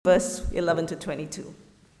verse 11 to 22.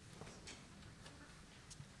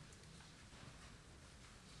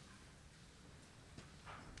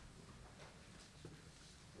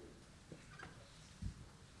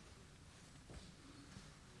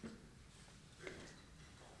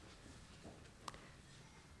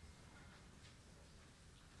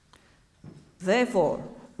 Therefore,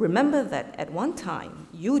 remember that at one time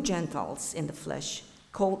you Gentiles in the flesh,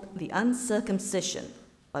 called the uncircumcision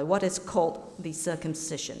by what is called the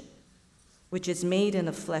circumcision, which is made in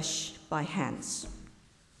the flesh by hands.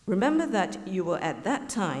 Remember that you were at that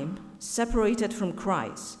time separated from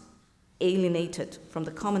Christ, alienated from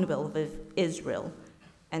the commonwealth of Israel,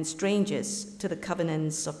 and strangers to the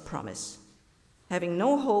covenants of promise, having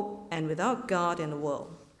no hope and without God in the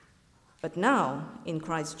world. But now, in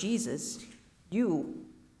Christ Jesus, you,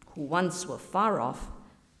 who once were far off,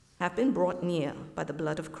 have been brought near by the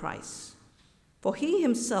blood of Christ. For he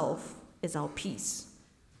himself is our peace,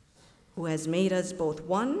 who has made us both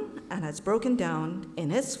one and has broken down in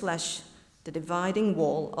his flesh the dividing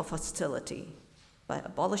wall of hostility by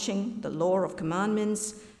abolishing the law of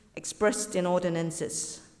commandments expressed in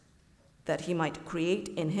ordinances, that he might create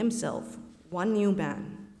in himself one new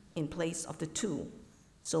man in place of the two,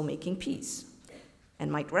 so making peace,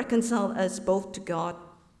 and might reconcile us both to God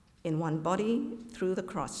in one body through the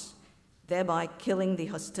cross, thereby killing the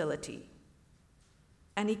hostility.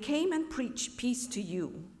 And he came and preached peace to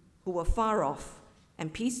you who were far off,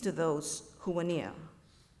 and peace to those who were near.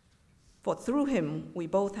 For through him we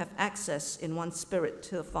both have access in one spirit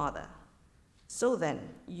to the Father. So then,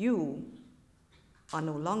 you are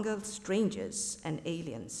no longer strangers and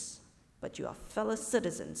aliens, but you are fellow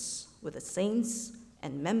citizens with the saints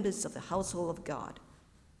and members of the household of God,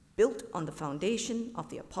 built on the foundation of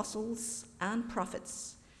the apostles and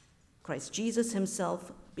prophets, Christ Jesus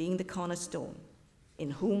himself being the cornerstone, in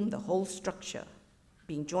whom the whole structure,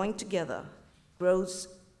 being joined together, grows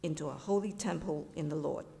into a holy temple in the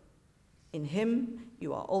Lord. In him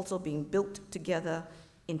you are also being built together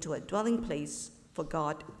into a dwelling place for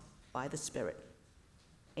God by the Spirit.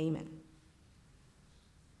 Amen.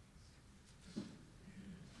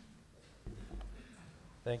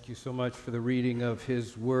 Thank you so much for the reading of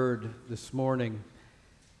his word this morning.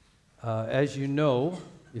 As you know,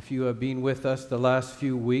 if you have been with us the last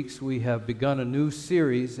few weeks, we have begun a new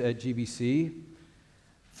series at GBC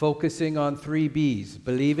focusing on 3 B's: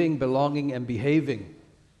 believing, belonging, and behaving.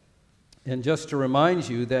 And just to remind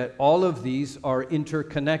you that all of these are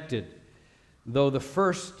interconnected. Though the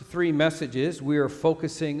first 3 messages, we are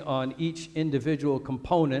focusing on each individual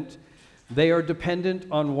component, they are dependent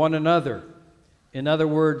on one another. In other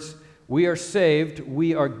words, we are saved,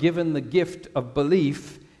 we are given the gift of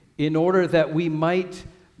belief in order that we might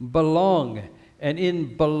belong. And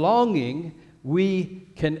in belonging, we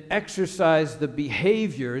can exercise the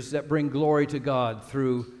behaviors that bring glory to God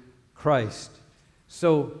through Christ.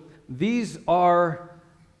 So these are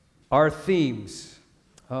our themes.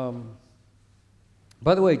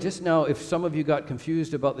 By the way, just now, if some of you got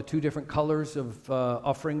confused about the 2 different colors of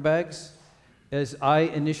offering bags, as I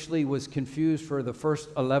initially was confused for the first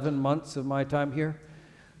 11 months of my time here,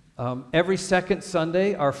 every second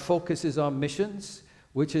Sunday, our focus is on missions,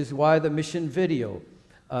 which is why the mission video.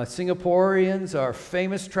 Singaporeans are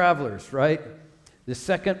famous travelers, right? The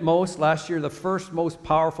second most, last year, the first most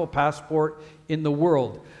powerful passport in the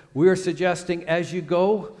world. We are suggesting as you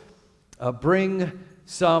go, bring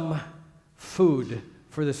some food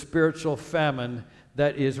for the spiritual famine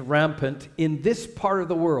that is rampant in this part of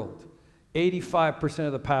the world. 85%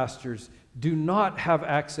 of the pastors do not have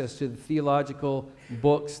access to the theological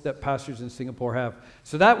books that pastors in Singapore have.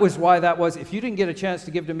 So that was why that was. If you didn't get a chance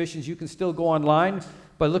to give to missions, you can still go online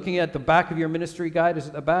by looking at the back of your ministry guide. Is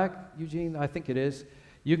it the back, Eugene? I think it is.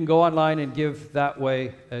 You can go online and give that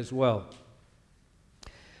way as well.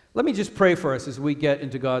 Let me just pray for us as we get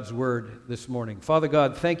into God's word this morning. Father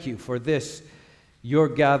God, thank you for this, your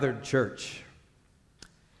gathered church.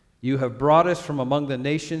 You have brought us from among the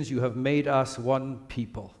nations. You have made us one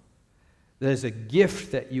people. There's a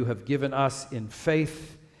gift that you have given us in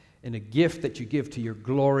faith, and a gift that you give to your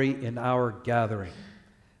glory in our gathering.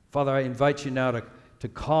 Father, I invite you now to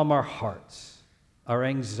calm our hearts, our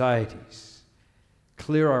anxieties,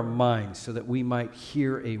 clear our minds so that we might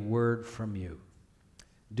hear a word from you.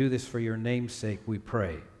 Do this for your name's sake, we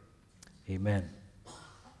pray. Amen.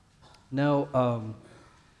 Now,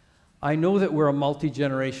 I know that we're a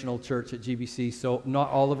multi-generational church at GBC, so not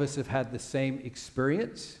all of us have had the same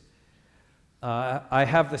experience. I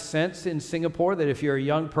have the sense in Singapore that if you're a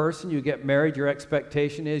young person, you get married, your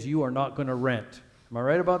expectation is you are not going to rent. Am I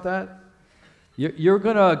right about that? You're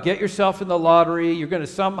going to get yourself in the lottery. You're going to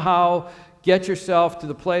somehow get yourself to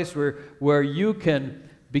the place where you can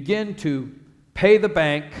begin to pay the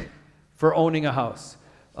bank for owning a house.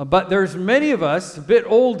 But there's many of us, a bit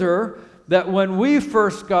older, that when we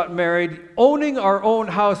first got married, owning our own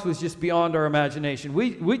house was just beyond our imagination.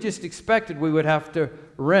 We just expected we would have to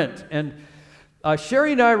rent. And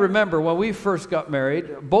Sherry and I remember when we first got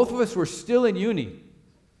married, both of us were still in uni.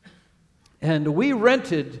 And we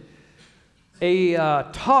rented a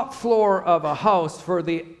top floor of a house for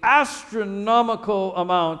the astronomical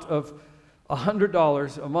amount of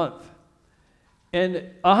 $100 a month. And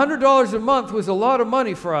 $100 a month was a lot of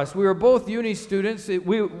money for us. We were both uni students.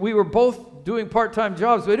 We were both doing part-time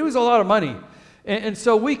jobs, but it was a lot of money. And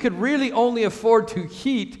so we could really only afford to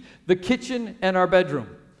heat the kitchen and our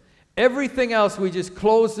bedroom. Everything else, we just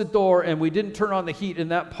closed the door and we didn't turn on the heat in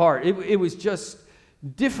that part. It was just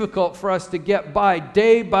difficult for us to get by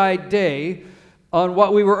day on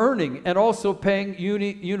what we were earning and also paying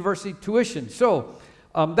university tuition. So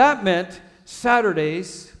that meant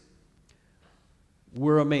Saturdays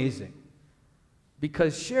were amazing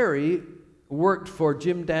because Sherry worked for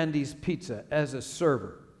Jim Dandy's Pizza as a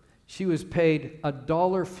server. She was paid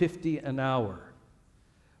 $1.50 an hour,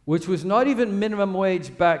 which was not even minimum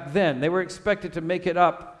wage back then. They were expected to make it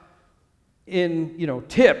up in,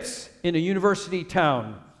 tips in a university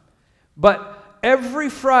town. But every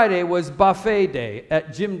Friday was buffet day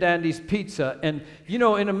at Jim Dandy's Pizza. And,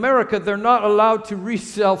 in America, they're not allowed to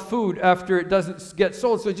resell food after it doesn't get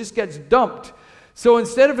sold, so it just gets dumped. So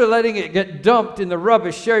instead of letting it get dumped in the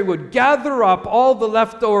rubbish, Sherry would gather up all the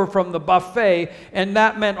leftover from the buffet, and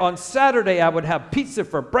that meant on Saturday I would have pizza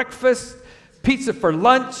for breakfast, pizza for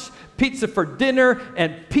lunch, pizza for dinner,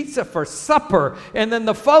 and pizza for supper. And then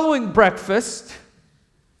the following breakfast,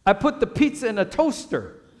 I put the pizza in a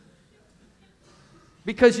toaster.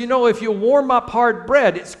 Because, if you warm up hard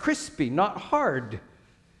bread, it's crispy, not hard.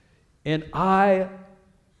 And I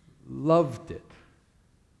loved it.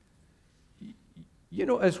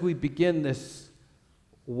 As we begin this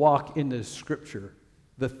walk into Scripture,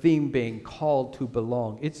 the theme being called to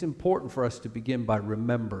belong, it's important for us to begin by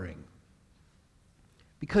remembering.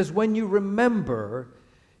 Because when you remember,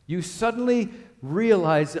 you suddenly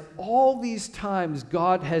realize that all these times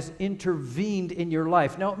God has intervened in your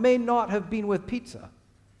life. Now, it may not have been with pizza,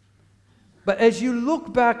 but as you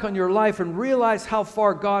look back on your life and realize how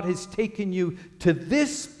far God has taken you to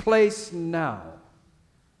this place now,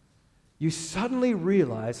 you suddenly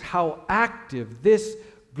realize how active this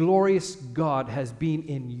glorious God has been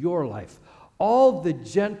in your life. All the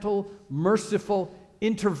gentle, merciful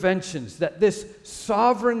interventions that this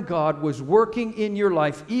sovereign God was working in your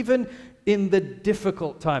life, even in the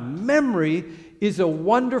difficult time. Memory is a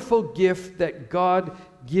wonderful gift that God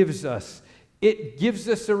gives us. It gives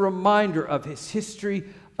us a reminder of His history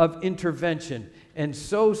of intervention. And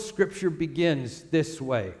so Scripture begins this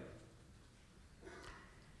way.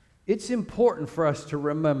 It's important for us to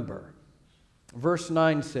remember. Verse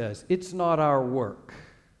 9 says, "It's not our work.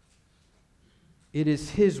 It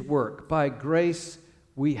is His work. By grace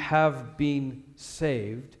we have been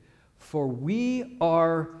saved, for we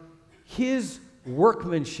are His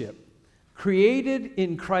workmanship, created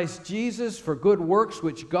in Christ Jesus for good works,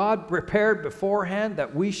 which God prepared beforehand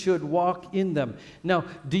that we should walk in them." Now,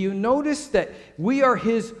 do you notice that we are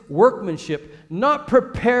His workmanship, not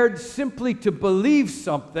prepared simply to believe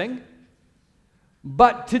something,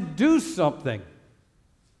 but to do something?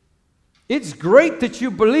 It's great that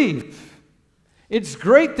you believe. It's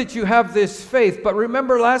great that you have this faith. But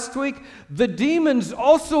remember last week, the demons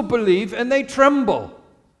also believe and they tremble.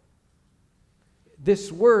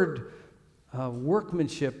 This word,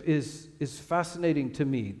 workmanship, is fascinating to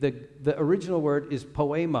me. The original word is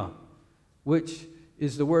poema, which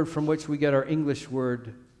is the word from which we get our English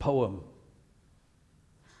word poem.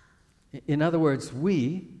 In other words,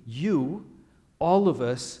 you, all of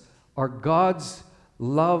us, are God's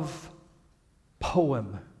love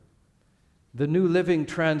poem. The New Living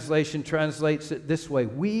Translation translates it this way: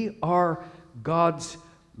 we are God's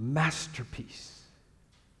masterpiece.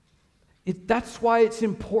 That's why it's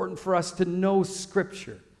important for us to know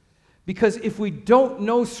Scripture. Because if we don't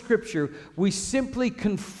know Scripture, we simply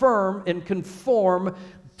confirm and conform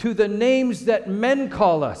to the names that men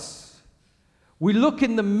call us. We look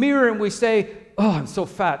in the mirror and we say, "Oh, I'm so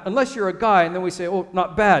fat." Unless you're a guy, and then we say, "Oh,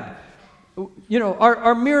 not bad."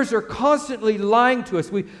 Our mirrors are constantly lying to us.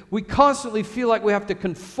 We constantly feel like we have to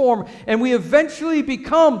conform, and we eventually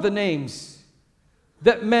become the names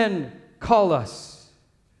that men call us.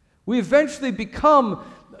 We eventually become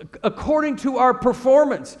according to our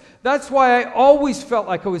performance. That's why I always felt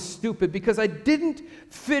like I was stupid, because I didn't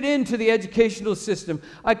fit into the educational system.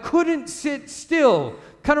 I couldn't sit still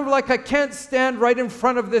Kind of like I can't stand right in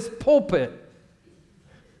front of this pulpit.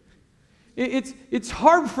 It's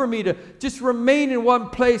hard for me to just remain in one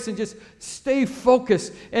place and just stay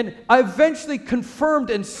focused. And I eventually confirmed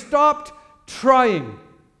and stopped trying.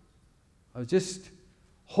 I was just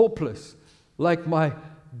hopeless, like my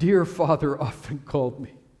dear father often called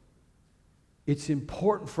me. It's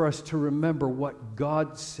important for us to remember what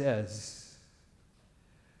God says.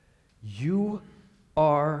 You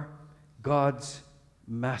are God's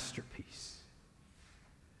masterpiece.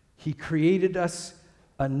 He created us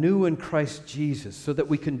anew in Christ Jesus so that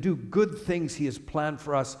we can do good things He has planned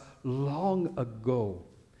for us long ago.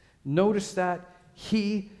 Notice that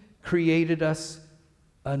He created us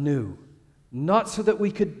anew, not so that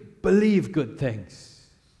we could believe good things,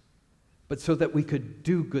 but so that we could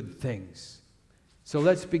do good things. So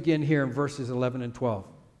let's begin here in verses 11 and 12.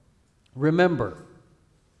 Remember,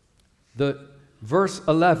 the verse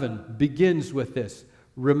 11 begins with this.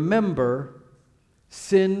 Remember,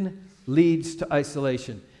 sin leads to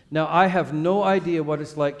isolation. Now, I have no idea what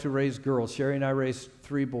it's like to raise girls. Sherry and I raised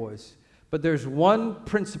 3 boys. But there's one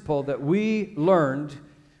principle that we learned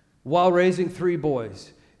while raising 3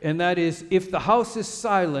 boys, and that is, if the house is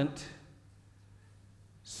silent,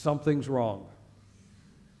 something's wrong.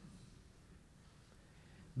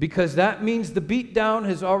 Because that means the beatdown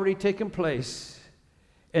has already taken place,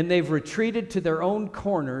 and they've retreated to their own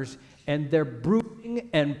corners, and they're brooding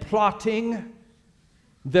and plotting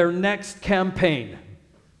their next campaign.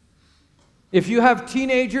 If you have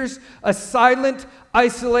teenagers, a silent,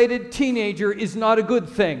 isolated teenager is not a good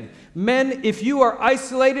thing. Men, if you are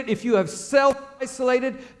isolated, if you have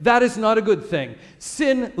self-isolated, that is not a good thing.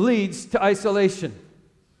 Sin leads to isolation.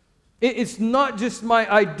 It's not just my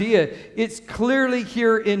idea. It's clearly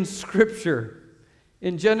here in Scripture.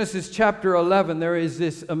 In Genesis chapter 11, there is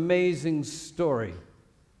this amazing story.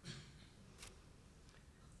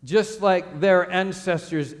 Just like their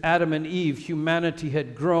ancestors, Adam and Eve, humanity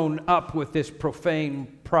had grown up with this profane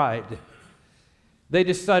pride. They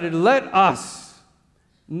decided, let us,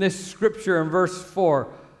 in this scripture in verse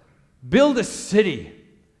 4, build a city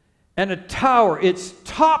and a tower, its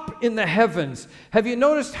top in the heavens. Have you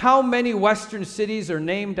noticed how many Western cities are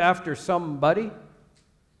named after somebody?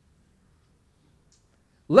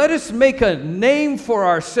 Let us make a name for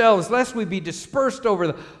ourselves, lest we be dispersed over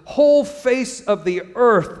the whole face of the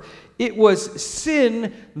earth. It was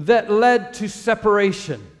sin that led to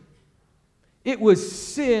separation. It was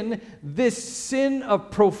sin, this sin of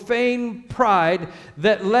profane pride,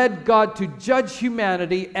 that led God to judge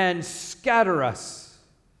humanity and scatter us.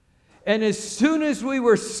 And as soon as we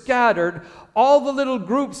were scattered, all the little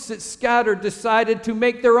groups that scattered decided to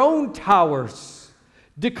make their own towers,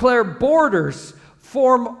 declare borders,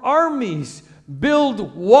 form armies,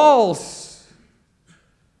 build walls.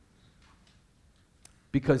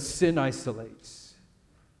 Because sin isolates.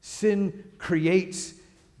 Sin creates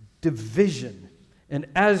division. And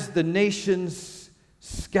as the nations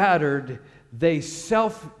scattered, they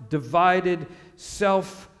self-divided,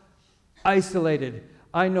 self-isolated.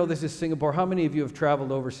 I know this is Singapore. How many of you have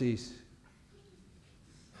traveled overseas?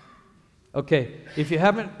 Okay, if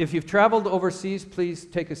you've traveled overseas, please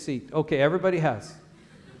take a seat. Okay, everybody has.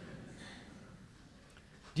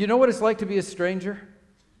 Do you know what it's like to be a stranger?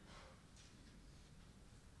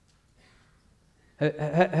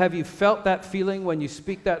 Have you felt that feeling when you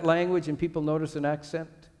speak that language and people notice an accent?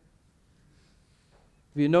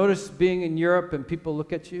 Have you noticed being in Europe and people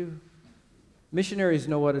look at you? Missionaries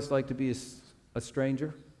know what it's like to be a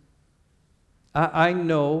stranger. I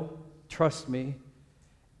know, trust me,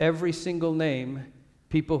 every single name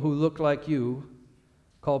people who look like you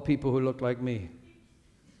call people who look like me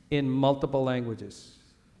in multiple languages.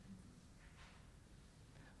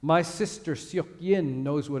 My sister Seok Yin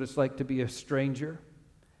knows what it's like to be a stranger,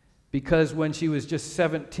 because when she was just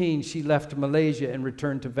 17, she left Malaysia and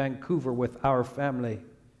returned to Vancouver with our family.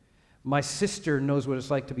 My sister knows what it's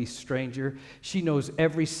like to be a stranger. She knows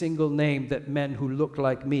every single name that men who look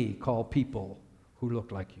like me call people who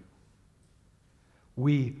look like you.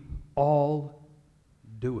 We all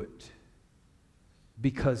do it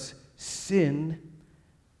because sin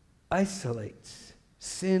isolates.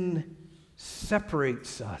 Sin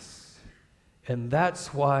separates us. And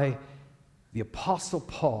that's why the Apostle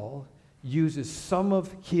Paul uses some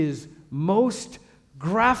of his most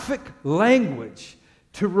graphic language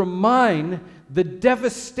to remind the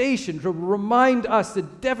devastation, to remind us the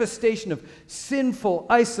devastation of sinful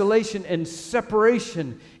isolation and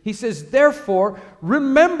separation. He says, therefore,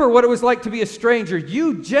 remember what it was like to be a stranger,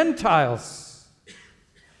 you Gentiles.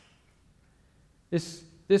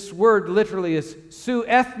 This word literally is su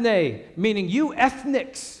ethne, meaning you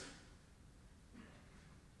ethnics.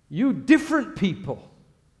 You different people.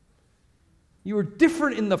 You were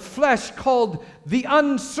different in the flesh, called the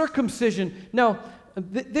uncircumcision. Now,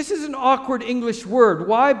 this is an awkward English word.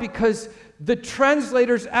 Why? Because the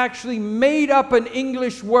translators actually made up an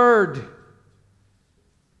English word.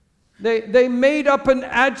 They made up an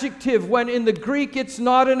adjective when in the Greek it's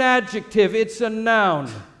not an adjective, it's a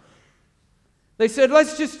noun. They said,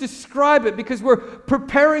 let's just describe it because we're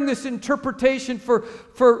preparing this interpretation for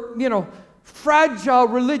fragile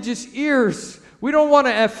religious ears. We don't want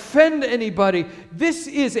to offend anybody. This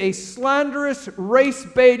is a slanderous,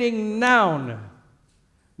 race-baiting noun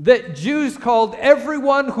that Jews called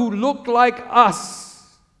everyone who looked like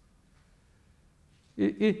us.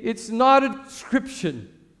 It's not a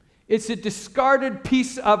description. It's a discarded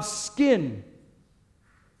piece of skin.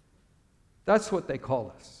 That's what they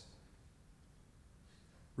call us.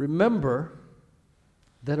 Remember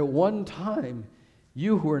that at one time,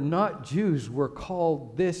 you who are not Jews were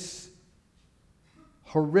called this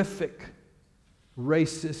horrific,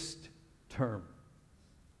 racist term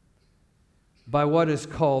by what is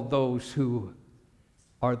called those who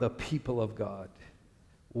are the people of God.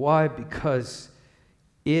 Why? Because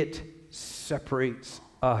it separates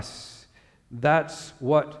us. That's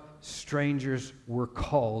what strangers were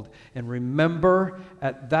called. And remember,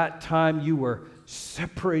 at that time you were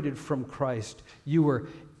separated from Christ. You were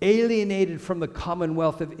alienated from the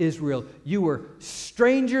commonwealth of Israel. You were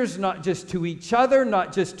strangers not just to each other,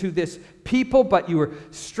 not just to this people, but you were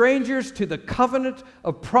strangers to the covenant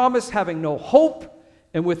of promise, having no hope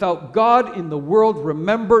and without God in the world.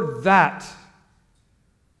 Remember that.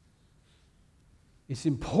 It's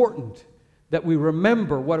important that we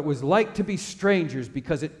remember what it was like to be strangers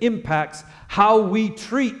because it impacts how we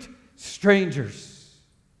treat strangers.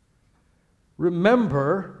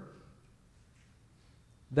 Remember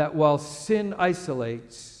that while sin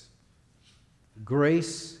isolates,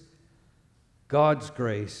 grace, God's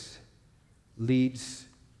grace, leads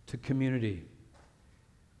to community.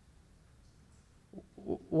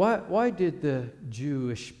 Why did the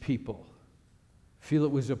Jewish people feel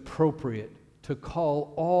it was appropriate to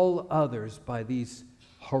call all others by these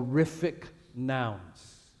horrific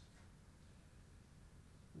nouns?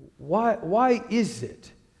 Why is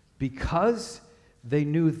it? Because they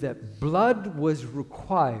knew that blood was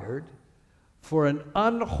required for an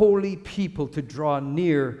unholy people to draw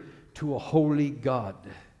near to a holy God.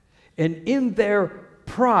 And in their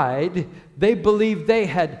pride, they believed they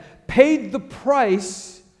had paid the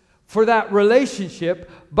price for that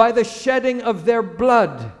relationship by the shedding of their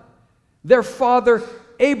blood. Their father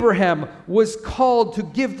Abraham was called to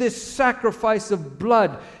give this sacrifice of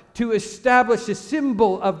blood to establish a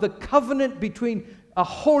symbol of the covenant between a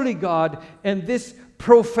holy God and this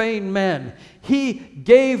profane man. He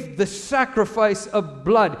gave the sacrifice of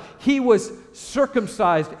blood. He was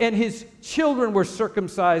circumcised, and his children were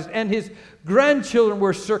circumcised, and his grandchildren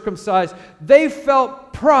were circumcised. They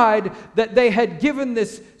felt pride that they had given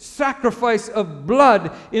this sacrifice of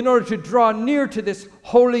blood in order to draw near to this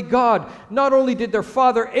holy God. Not only did their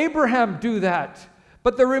father Abraham do that,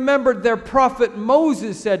 but they remembered their prophet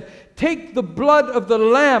Moses said, "Take the blood of the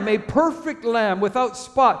lamb, a perfect lamb without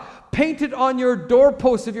spot, paint it on your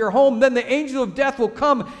doorposts of your home. Then the angel of death will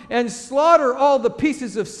come and slaughter all the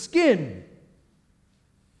pieces of skin.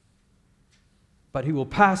 But he will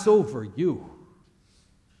pass over you."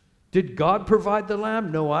 Did God provide the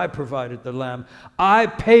lamb? No, I provided the lamb. I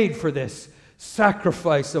paid for this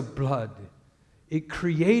sacrifice of blood. It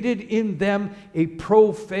created in them a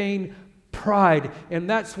profane pride. And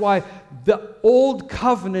that's why the old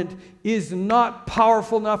covenant is not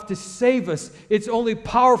powerful enough to save us. It's only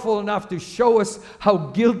powerful enough to show us how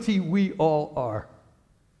guilty we all are.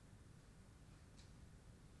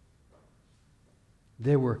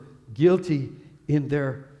 They were guilty in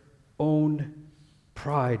their own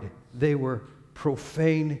pride. They were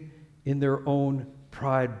profane in their own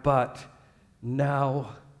pride. But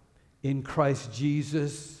now, in Christ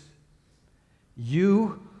Jesus,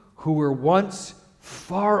 you who were once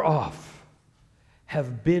far off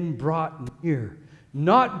have been brought near,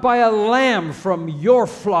 not by a lamb from your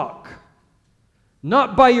flock,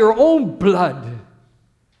 not by your own blood,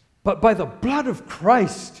 but by the blood of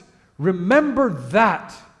Christ. Remember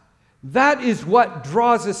that. That is what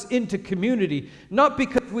draws us into community, not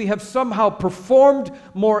because we have somehow performed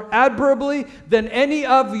more admirably than any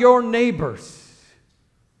of your neighbors.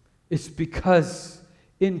 It's because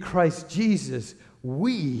in Christ Jesus,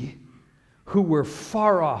 we who were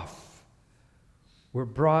far off were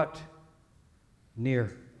brought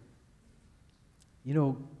near. You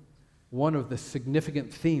know, one of the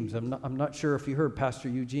significant themes, I'm not sure if you heard Pastor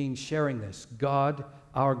Eugene sharing this, God,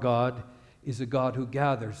 our God, is a God who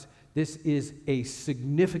gathers. This is a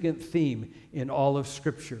significant theme in all of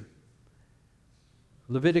Scripture.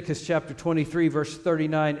 Leviticus chapter 23, verse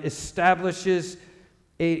 39 establishes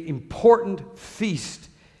an important feast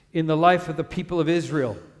in the life of the people of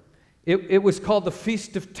Israel. It was called the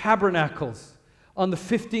Feast of Tabernacles. On the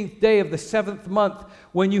 15th day of the 7th month,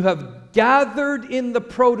 when you have gathered in the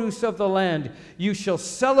produce of the land, you shall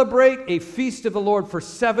celebrate a feast of the Lord for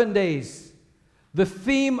 7 days. The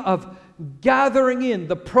theme of gathering in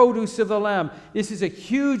the produce of the land. This is a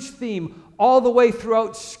huge theme all the way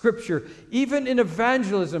throughout Scripture. Even in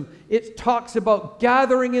evangelism, it talks about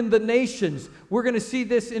gathering in the nations. We're going to see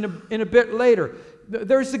this in a bit later.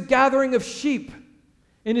 There's the gathering of sheep.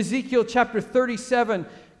 In Ezekiel chapter 37,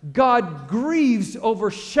 God grieves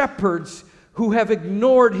over shepherds who have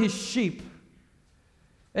ignored his sheep.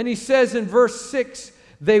 And he says in verse 6,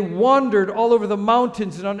 they wandered all over the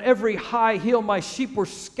mountains, and on every high hill my sheep were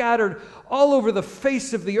scattered all over the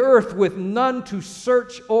face of the earth, with none to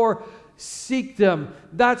search or seek them.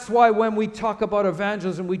 That's why when we talk about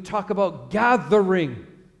evangelism, we talk about gathering.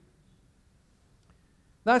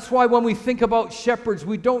 That's why when we think about shepherds,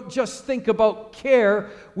 we don't just think about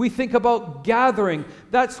care, we think about gathering.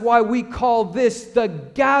 That's why we call this the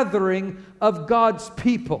gathering of God's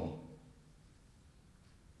people.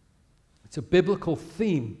 It's a biblical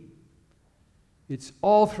theme. It's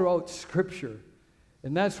all throughout Scripture.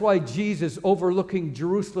 And that's why Jesus, overlooking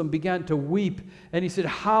Jerusalem, began to weep. And he said,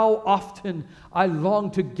 how often I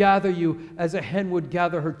long to gather you as a hen would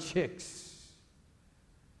gather her chicks.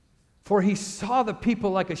 For he saw the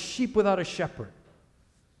people like a sheep without a shepherd.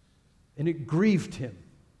 And it grieved him.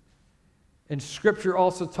 And Scripture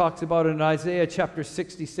also talks about in Isaiah chapter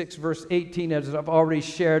 66, verse 18, as I've already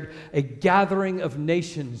shared, a gathering of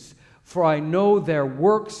nations. For I know their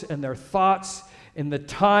works and their thoughts, and the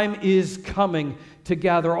time is coming to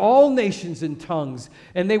gather all nations and tongues,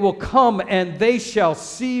 and they will come and they shall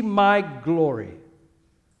see my glory.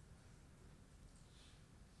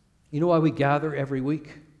 You know why we gather every week?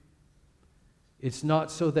 It's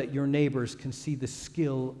not so that your neighbors can see the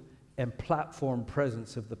skill and platform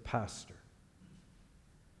presence of the pastor.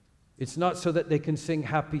 It's not so that they can sing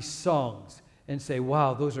happy songs and say,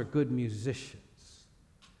 wow, those are good musicians.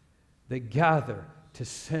 They gather to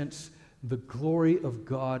sense the glory of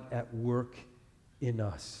God at work in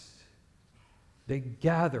us. They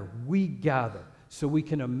gather, we gather, so we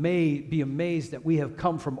can be amazed that we have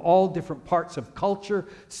come from all different parts of culture,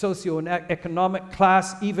 socioeconomic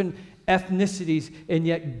class, even ethnicities, and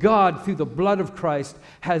yet God, through the blood of Christ,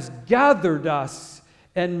 has gathered us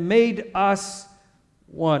and made us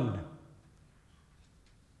one.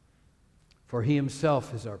 For he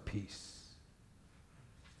himself is our peace,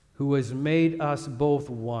 who has made us both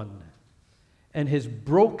one, and has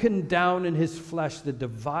broken down in his flesh the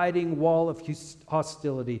dividing wall of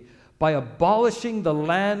hostility by abolishing the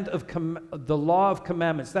law of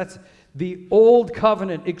commandments. That's the old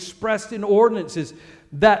covenant expressed in ordinances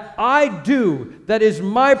that I do, that is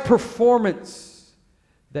my performance,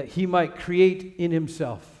 that he might create in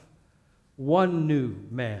himself one new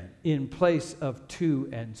man in place of two,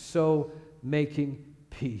 and so making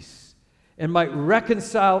peace, and might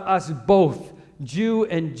reconcile us both, Jew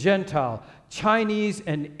and Gentile, Chinese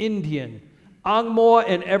and Indian, Angmo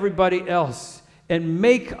and everybody else, and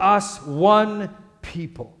make us one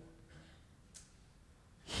people.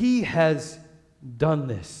 He has done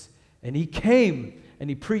this, and he came and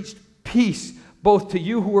he preached peace both to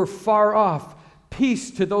you who were far off, peace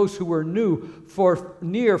to those who were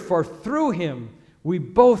near, for through him we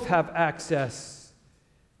both have access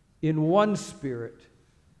in one Spirit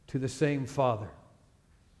to the same Father.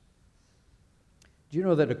 Do you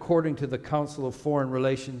know that according to the Council of Foreign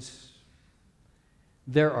Relations,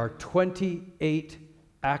 there are 28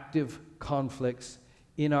 active conflicts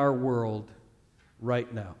in our world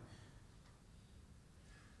right now?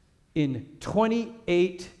 In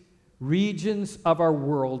 28 regions of our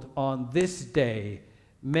world on this day,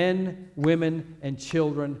 men, women, and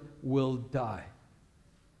children will die.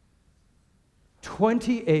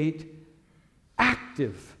 28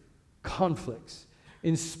 active conflicts.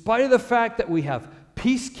 In spite of the fact that we have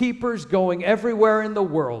peacekeepers going everywhere in the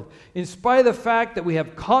world, in spite of the fact that we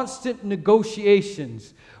have constant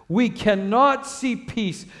negotiations, we cannot see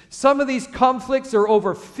peace. Some of these conflicts are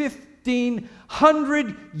over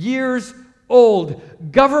 1,500 years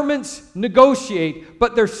old. Governments negotiate,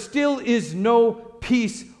 but there still is no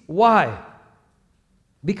peace. Why?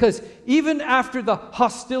 Because even after the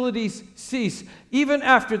hostilities cease, even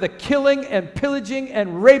after the killing and pillaging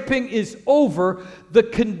and raping is over, the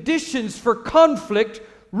conditions for conflict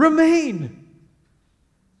remain.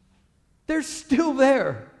 They're still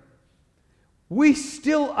there. We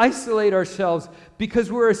still isolate ourselves because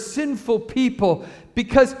we're a sinful people,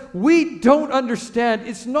 because we don't understand.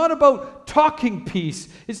 It's not about talking peace.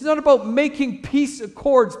 It's not about making peace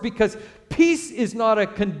accords, because peace is not a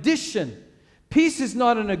condition. Peace is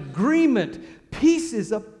not an agreement. Peace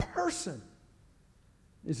is a person.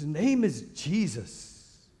 His name is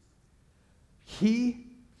Jesus. He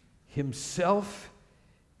himself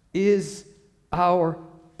is our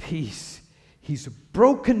peace. He's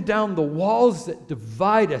broken down the walls that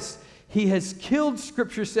divide us. He has killed,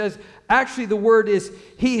 Scripture says, actually the word is,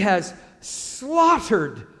 he has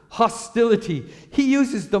slaughtered hostility. He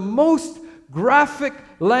uses the most graphic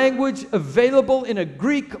language available in a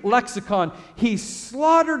Greek lexicon. He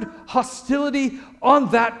slaughtered hostility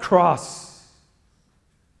on that cross.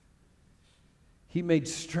 He made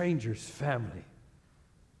strangers family.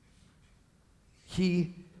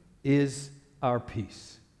 He is our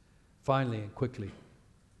peace. Finally and quickly,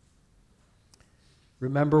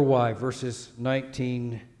 remember why, verses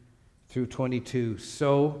 19 through 22.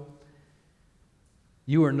 So,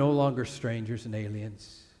 you are no longer strangers and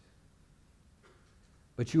aliens,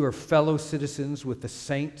 but you are fellow citizens with the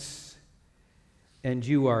saints, and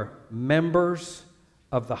you are members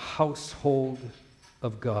of the household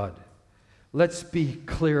of God. Let's be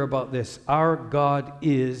clear about this. Our God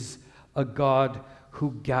is a God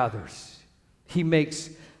who gathers. He makes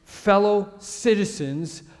fellow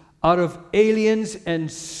citizens out of aliens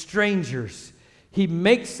and strangers. He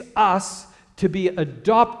makes us to be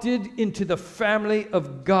adopted into the family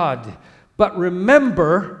of God. But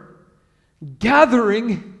remember,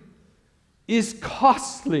 gathering is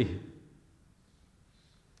costly.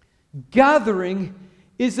 Gathering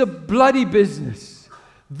is a bloody business.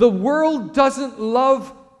 The world doesn't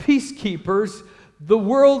love peacekeepers. The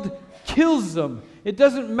world kills them. It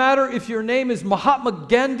doesn't matter if your name is Mahatma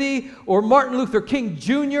Gandhi or Martin Luther King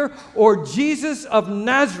Jr. or Jesus of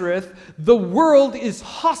Nazareth. The world is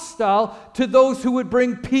hostile to those who would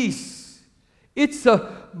bring peace. It's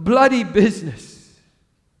a bloody business.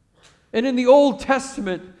 And in the Old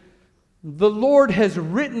Testament, the Lord has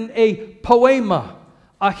written a poema,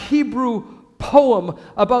 a Hebrew poem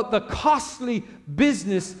about the costly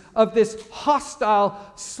business of this hostile,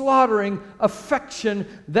 slaughtering affection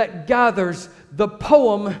that gathers. The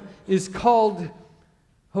poem is called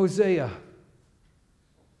Hosea.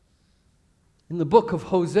 In the book of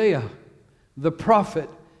Hosea, the prophet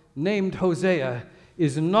named Hosea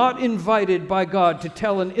is not invited by God to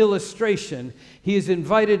tell an illustration. He is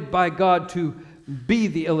invited by God to be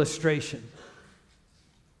the illustration.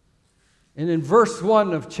 And in verse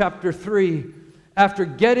 1 of chapter 3, after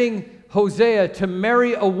getting Hosea to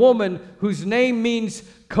marry a woman whose name means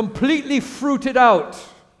completely fruited out,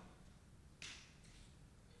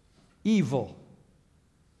 evil,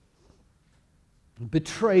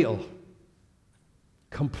 betrayal,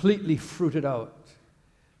 completely fruited out.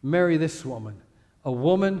 Marry this woman, a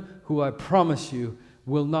woman who I promise you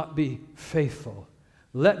will not be faithful.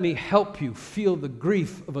 Let me help you feel the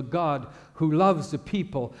grief of a God who loves the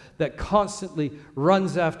people that constantly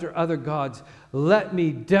runs after other gods. Let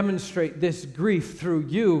me demonstrate this grief through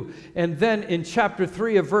you. And then in chapter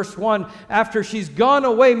 3 of verse 1, after she's gone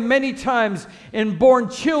away many times and born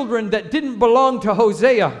children that didn't belong to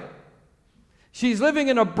Hosea, she's living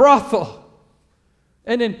in a brothel.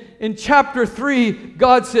 And in chapter 3,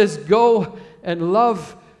 God says, go and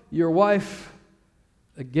love your wife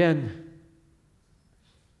again.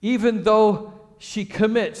 Even though she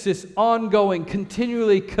commits this ongoing,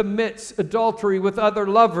 continually commits adultery with other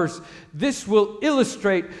lovers, this will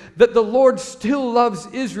illustrate that the Lord still loves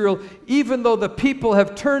Israel, even though the people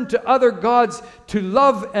have turned to other gods to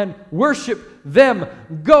love and worship them.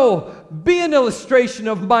 Go, be an illustration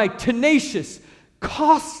of my tenacious,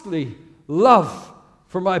 costly love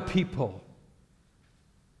for my people.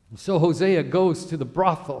 And so Hosea goes to the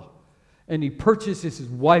brothel and he purchases his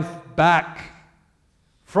wife back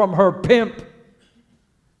from her pimp.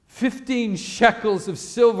 15 shekels of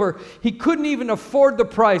silver. He couldn't even afford the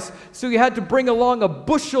price, so he had to bring along a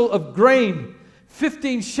bushel of grain.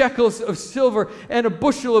 15 shekels of silver and a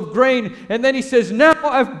bushel of grain. And then he says, now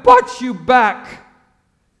I've bought you back.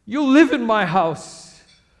 You'll live in my house.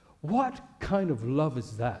 What kind of love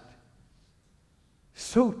is that?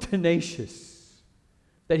 So tenacious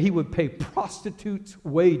that he would pay prostitutes'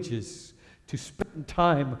 wages to spend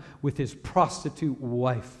time with his prostitute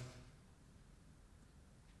wife.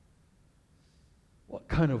 What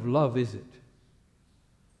kind of love is it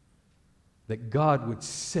that God would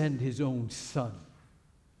send his own son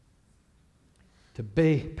to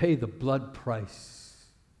pay the blood price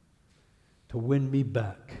to win me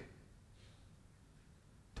back,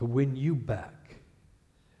 to win you back?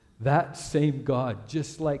 that same God,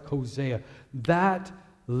 just like Hosea, that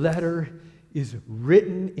letter is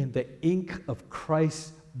written in the ink of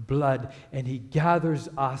Christ's blood, and he gathers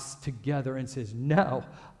us together and says, now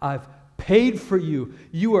I've paid for you.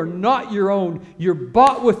 You are not your own. You're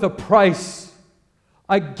bought with a price.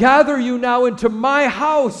 I gather you now into my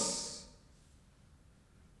house.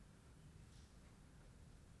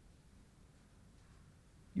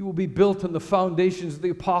 You will be built on the foundations of the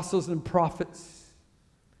apostles and prophets.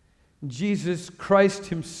 Jesus Christ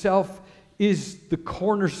himself is the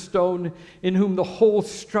cornerstone, in whom the whole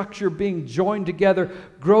structure being joined together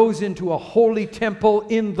grows into a holy temple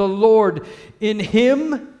in the Lord. In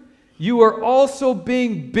him you are also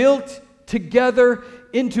being built together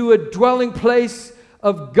into a dwelling place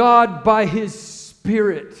of God by his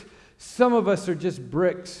Spirit. Some of us are just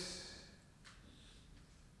bricks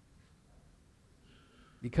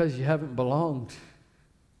because you haven't belonged.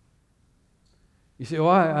 You say, well,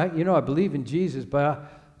 I believe in Jesus,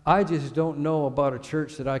 but I just don't know about a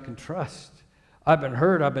church that I can trust. I've been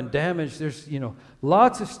hurt. I've been damaged. There's,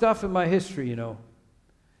 lots of stuff in my history,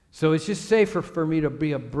 So it's just safer for me to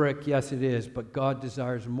be a brick. Yes, it is. But God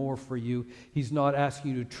desires more for you. He's not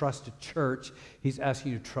asking you to trust a church. He's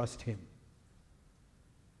asking you to trust him.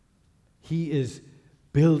 He is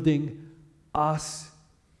building us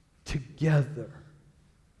together.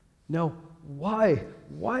 Now, why?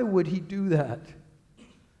 Why would he do that?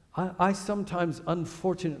 I sometimes,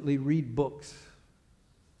 unfortunately, read books.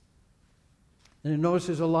 And I notice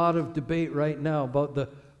there's a lot of debate right now about the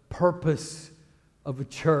purpose of a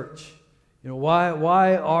church.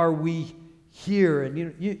 Why are we here?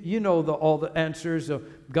 And you know all the answers.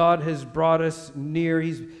 God has brought us near.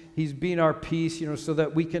 He's been our peace, so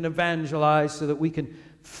that we can evangelize, so that we can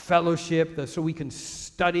fellowship, so we can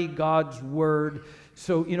study God's word.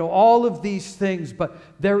 So, all of these things. But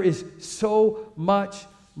there is so much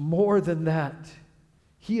more than that.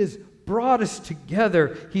 He has brought us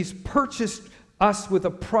together. He's purchased us with a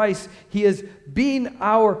price. He has been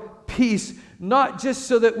our peace, not just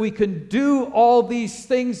so that we can do all these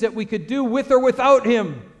things that we could do with or without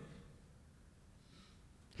him.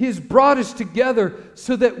 He has brought us together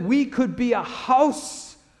so that we could be a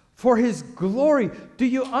house for his glory. Do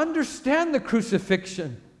you understand the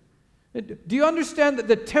crucifixion? Do you understand that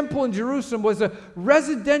the temple in Jerusalem was a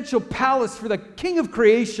residential palace for the King of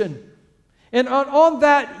creation? And on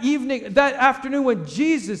that evening, that afternoon, when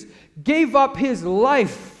Jesus gave up his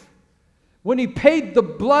life, when he paid the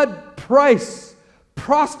blood price,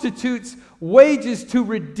 prostitutes' wages to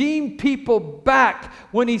redeem people back,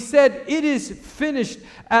 when he said, "It is finished,"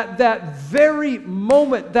 at that very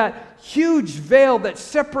moment, that huge veil that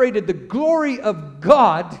separated the glory of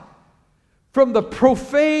God from the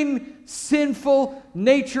profane, sinful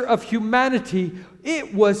nature of humanity,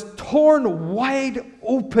 it was torn wide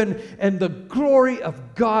open, and the glory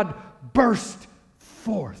of God burst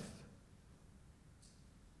forth.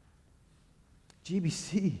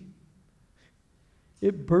 GBC,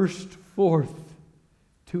 it burst forth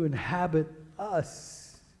to inhabit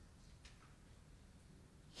us.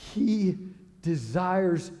 He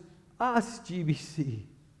desires us, GBC,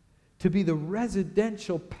 to be the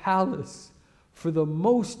residential palace for the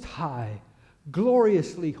Most High,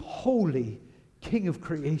 gloriously holy King of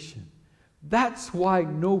creation. That's why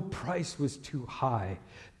no price was too high.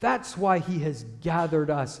 That's why he has gathered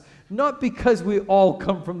us. Not because we all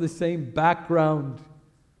come from the same background.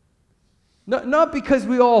 Not because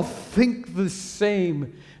we all think the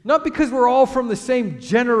same. Not because we're all from the same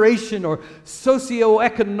generation or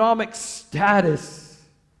socioeconomic status.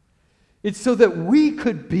 It's so that we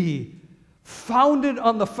could be founded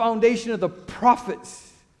on the foundation of the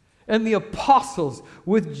prophets and the apostles,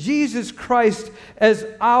 with Jesus Christ as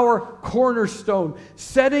our cornerstone,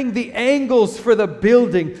 setting the angles for the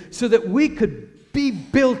building so that we could be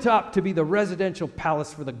built up to be the residential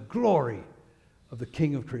palace for the glory of the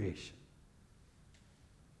King of creation.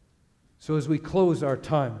 So as we close our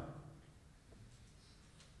time,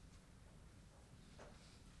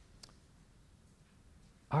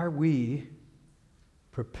 are we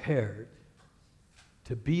prepared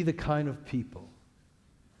to be the kind of people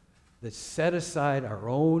that set aside our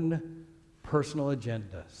own personal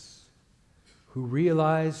agendas, who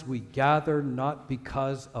realize we gather not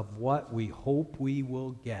because of what we hope we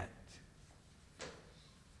will get,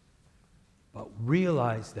 but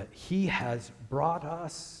realize that he has brought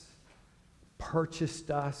us, purchased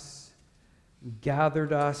us,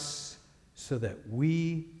 gathered us so that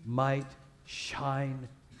we might shine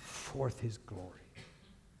forth his glory?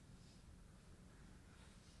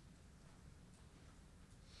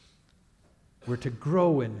 We're to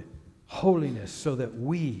grow in holiness so that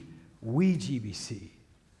we GBC,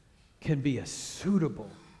 can be a suitable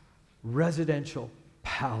residential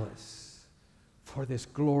palace for this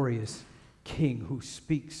glorious King who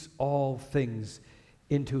speaks all things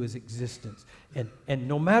into his existence. And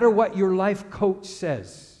no matter what your life coach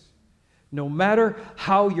says, no matter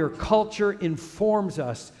how your culture informs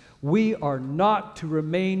us, we are not to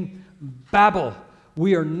remain Babel.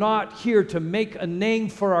 We are not here to make a name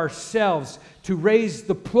for ourselves, to raise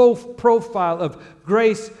the profile of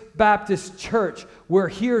Grace Baptist Church. We're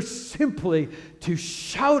here simply to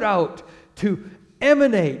shout out, to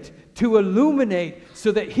emanate, to illuminate,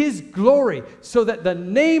 so that His glory, so that the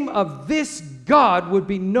name of this God would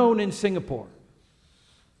be known in Singapore,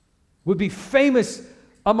 would be famous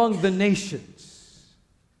among the nations.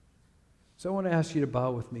 So I want to ask you to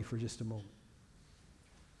bow with me for just a moment.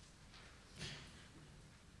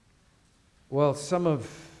 Well, some of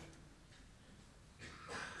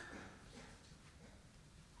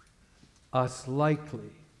us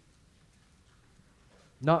likely,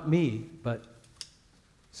 not me, but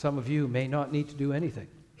some of you may not need to do anything.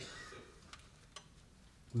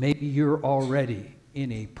 Maybe you're already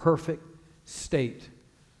in a perfect state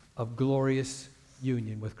of glorious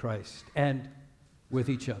union with Christ and with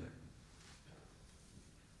each other.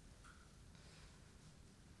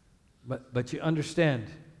 But you understand,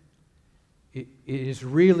 it is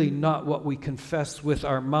really not what we confess with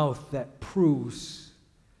our mouth that proves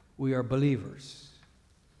we are believers.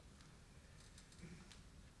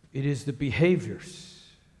 It is the behaviors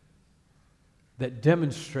that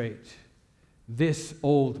demonstrate this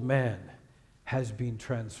old man has been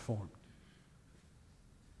transformed.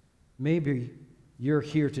 Maybe you're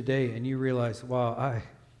here today and you realize, wow,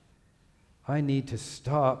 I need to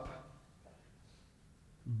stop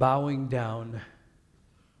bowing down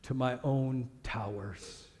to my own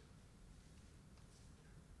towers.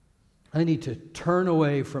 I need to turn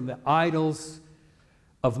away from the idols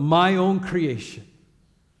of my own creation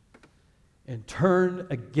and turn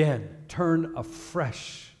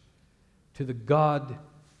afresh to the God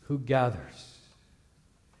who gathers.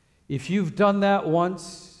 If you've done that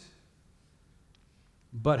once,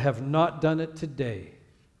 but have not done it today,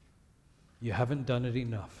 you haven't done it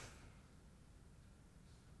enough.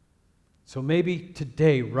 So maybe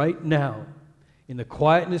today, right now, in the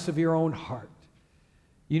quietness of your own heart,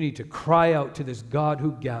 you need to cry out to this God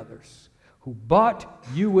who gathers, who bought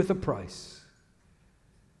you with a price,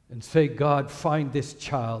 and say, God, find this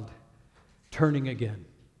child turning again.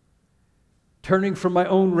 Turning from my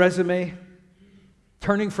own resume,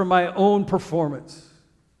 turning from my own performance,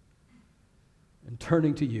 and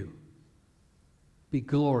turning to you. Be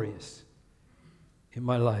glorious in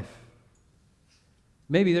my life.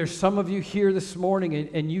 Maybe there's some of you here this morning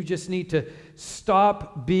and you just need to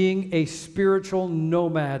stop being a spiritual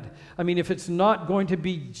nomad. I mean, if it's not going to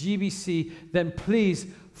be GBC, then please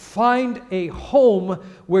find a home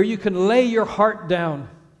where you can lay your heart down,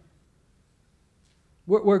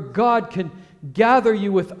 where God can gather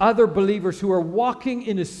you with other believers who are walking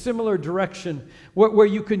in a similar direction, where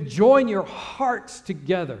you can join your hearts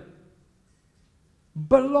together.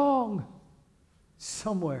 Belong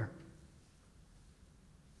somewhere.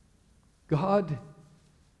 God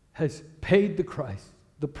has paid the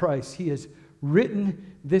price. He has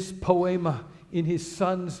written this poema in His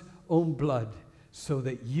Son's own blood so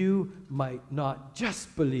that you might not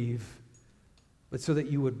just believe, but so that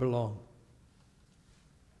you would belong.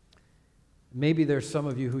 Maybe there's some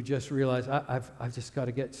of you who just realize, I've just got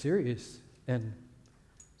to get serious and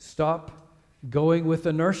stop going with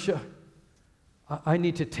inertia. I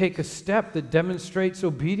need to take a step that demonstrates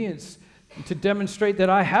obedience, to demonstrate that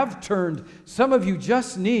I have turned. Some of you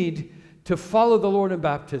just need to follow the Lord in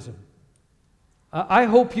baptism. I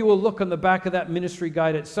hope you will look on the back of that ministry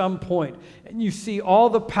guide at some point and you see all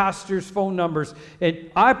the pastors' phone numbers. And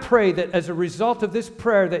I pray that as a result of this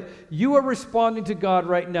prayer that you are responding to God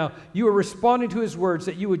right now. You are responding to His words,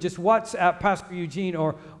 that you would just WhatsApp Pastor Eugene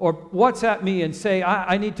or WhatsApp me and say,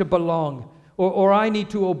 I need to belong. Or I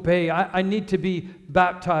need to obey. I need to be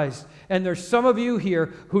baptized. And there's some of you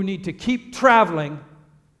here who need to keep traveling,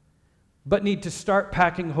 but need to start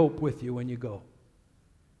packing hope with you when you go.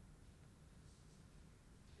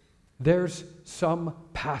 There's some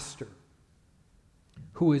pastor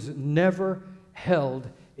who has never held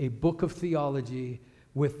a book of theology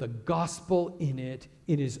with the gospel in it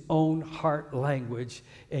in his own heart language,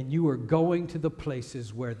 and you are going to the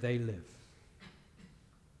places where they live.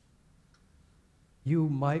 You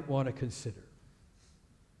might want to consider,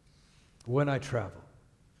 when I travel,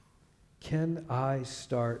 can I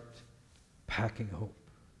start packing hope?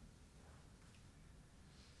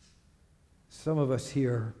 Some of us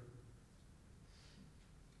here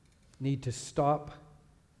need to stop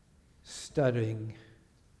studying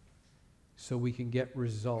so we can get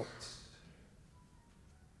results,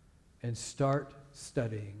 and start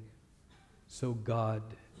studying so God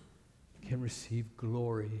can receive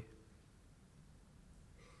glory.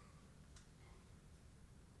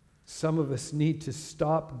 Some of us need to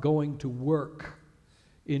stop going to work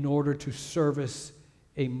in order to service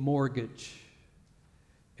a mortgage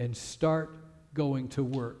and start going to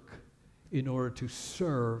work in order to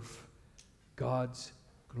serve God's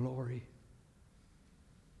glory.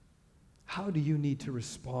 How do you need to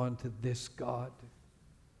respond to this God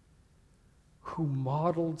who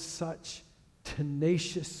modeled such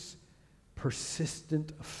tenacious,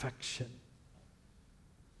 persistent affection?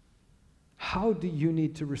 How do you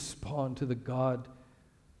need to respond to the God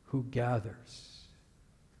who gathers?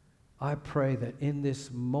 I pray that in this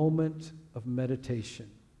moment of meditation,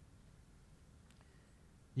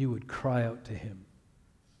 you would cry out to him.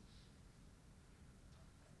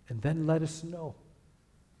 And then let us know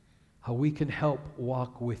how we can help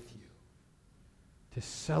walk with you to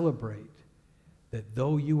celebrate that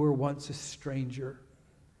though you were once a stranger,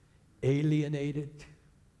 alienated,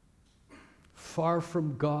 far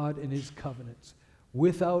from God and his covenants,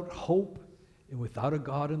 without hope and without a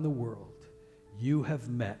God in the world, you have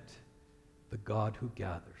met the God who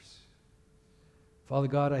gathers. Father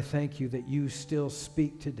God, I thank you that you still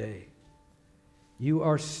speak today. You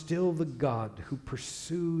are still the God who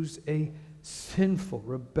pursues a sinful,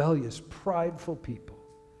 rebellious, prideful people.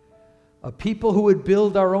 A people who would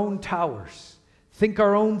build our own towers, think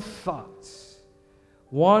our own thoughts,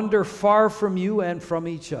 wander far from you and from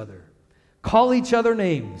each other, call each other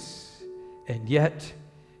names, and yet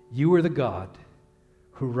you are the God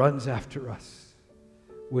who runs after us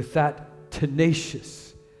with that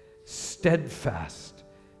tenacious, steadfast,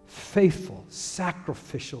 faithful,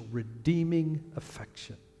 sacrificial, redeeming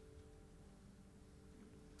affection.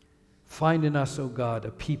 Find in us, O God,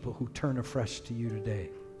 a people who turn afresh to you today.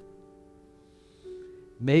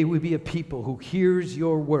 May we be a people who hears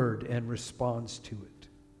your word and responds to it.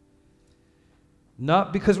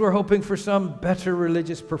 Not because we're hoping for some better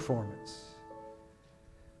religious performance,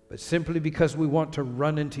 but simply because we want to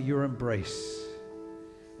run into your embrace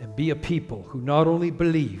and be a people who not only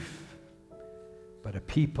believe, but a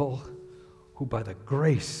people who, by the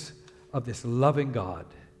grace of this loving God,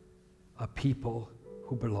 a people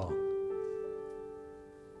who belong.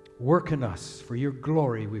 Work in us for your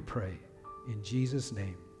glory, we pray. In Jesus'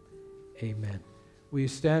 name, amen. Will you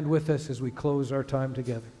stand with us as we close our time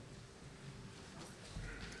together?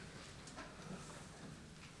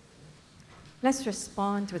 Let's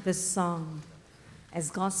respond with this song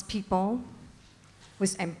as God's people who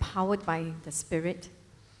is empowered by the Spirit,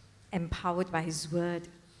 empowered by his word,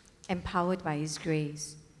 empowered by his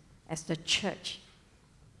grace, as the church,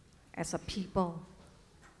 as a people.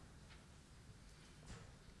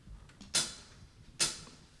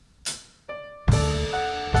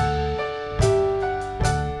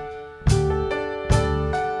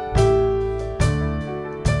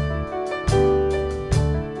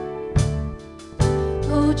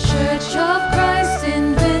 O Church of Christ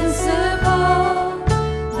invincible,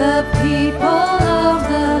 the people of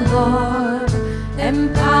the Lord,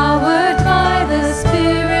 empowered by the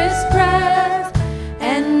Spirit's breath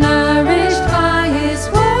and nourished by his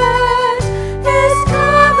word, his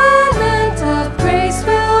covenant of grace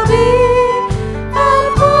will be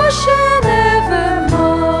our portion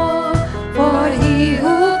evermore. For he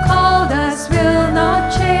who called us will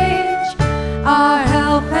not change, our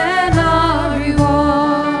help and our reward.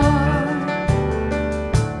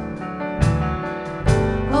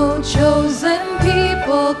 O chosen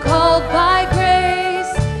people called by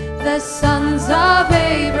grace, the sons of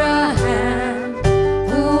Abraham,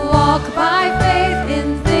 who walk by faith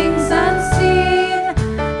in things unseen,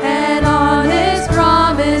 and on his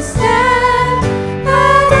promise stand,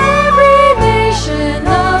 that every nation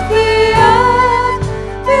of the earth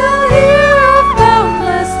will hear of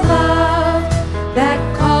boundless love that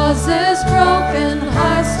causes broken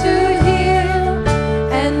hearts to heal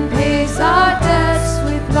and pays our debts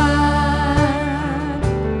with blood.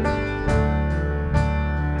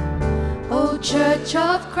 O Church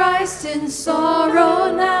of Christ in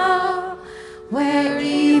sorrow now, where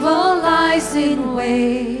evil lies in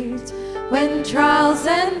wait, when trials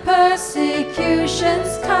and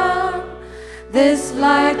persecutions come, this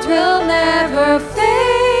light will never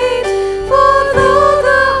fade. For though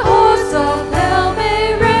the hordes of hell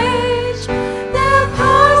may rage, their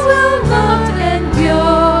powers will not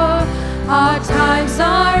endure. Our times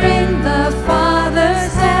are in the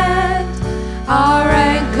Father's hand, our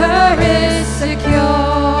anchor is secure.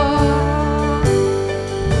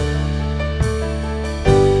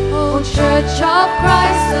 O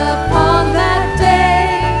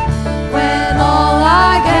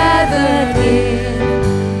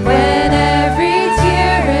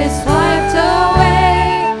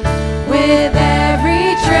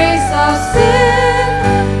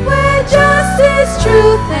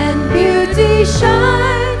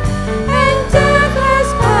shine, and death has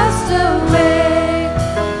passed away,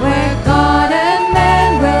 where God and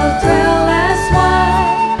man will dwell as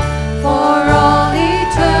one for all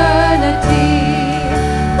eternity,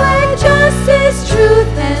 where justice,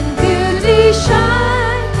 truth, and beauty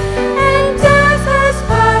shine, and death has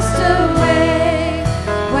passed away,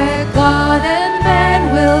 where God and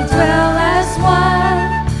man will dwell as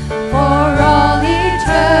one for all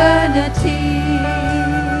eternity.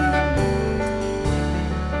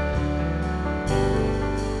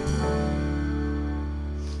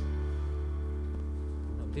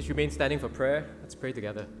 Please remain standing for prayer. Let's pray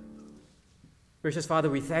together. Gracious Father,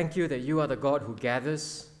 we thank you that you are the God who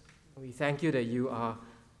gathers. We thank you that you are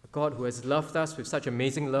a God who has loved us with such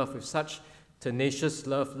amazing love, with such tenacious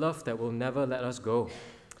love, love that will never let us go.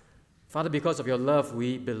 Father, because of your love,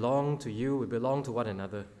 we belong to you, we belong to one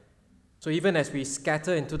another. So even as we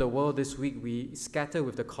scatter into the world this week, we scatter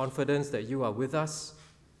with the confidence that you are with us,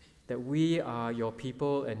 that we are your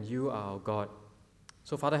people and you are our God.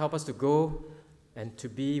 So Father, help us to go and to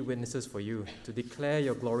be witnesses for you, to declare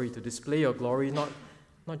your glory, to display your glory, not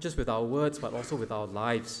just with our words, but also with our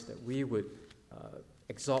lives, that we would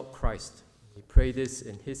exalt Christ. We pray this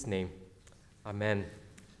in his name. Amen.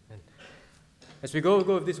 As we go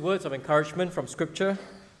with these words of encouragement from Scripture,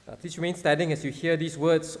 please remain standing as you hear these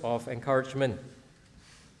words of encouragement.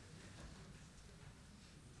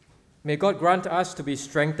 May God grant us to be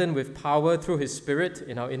strengthened with power through his Spirit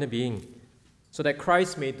in our inner being, so that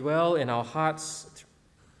Christ may dwell in our hearts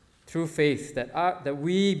through faith, that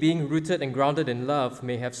we, being rooted and grounded in love,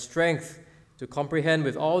 may have strength to comprehend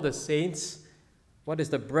with all the saints what is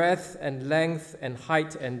the breadth and length and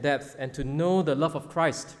height and depth, and to know the love of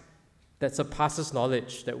Christ that surpasses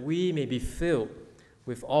knowledge, that we may be filled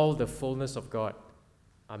with all the fullness of God.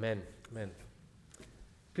 Amen. Amen.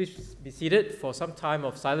 Please be seated for some time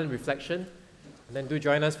of silent reflection, and then do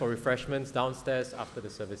join us for refreshments downstairs after the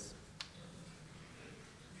service.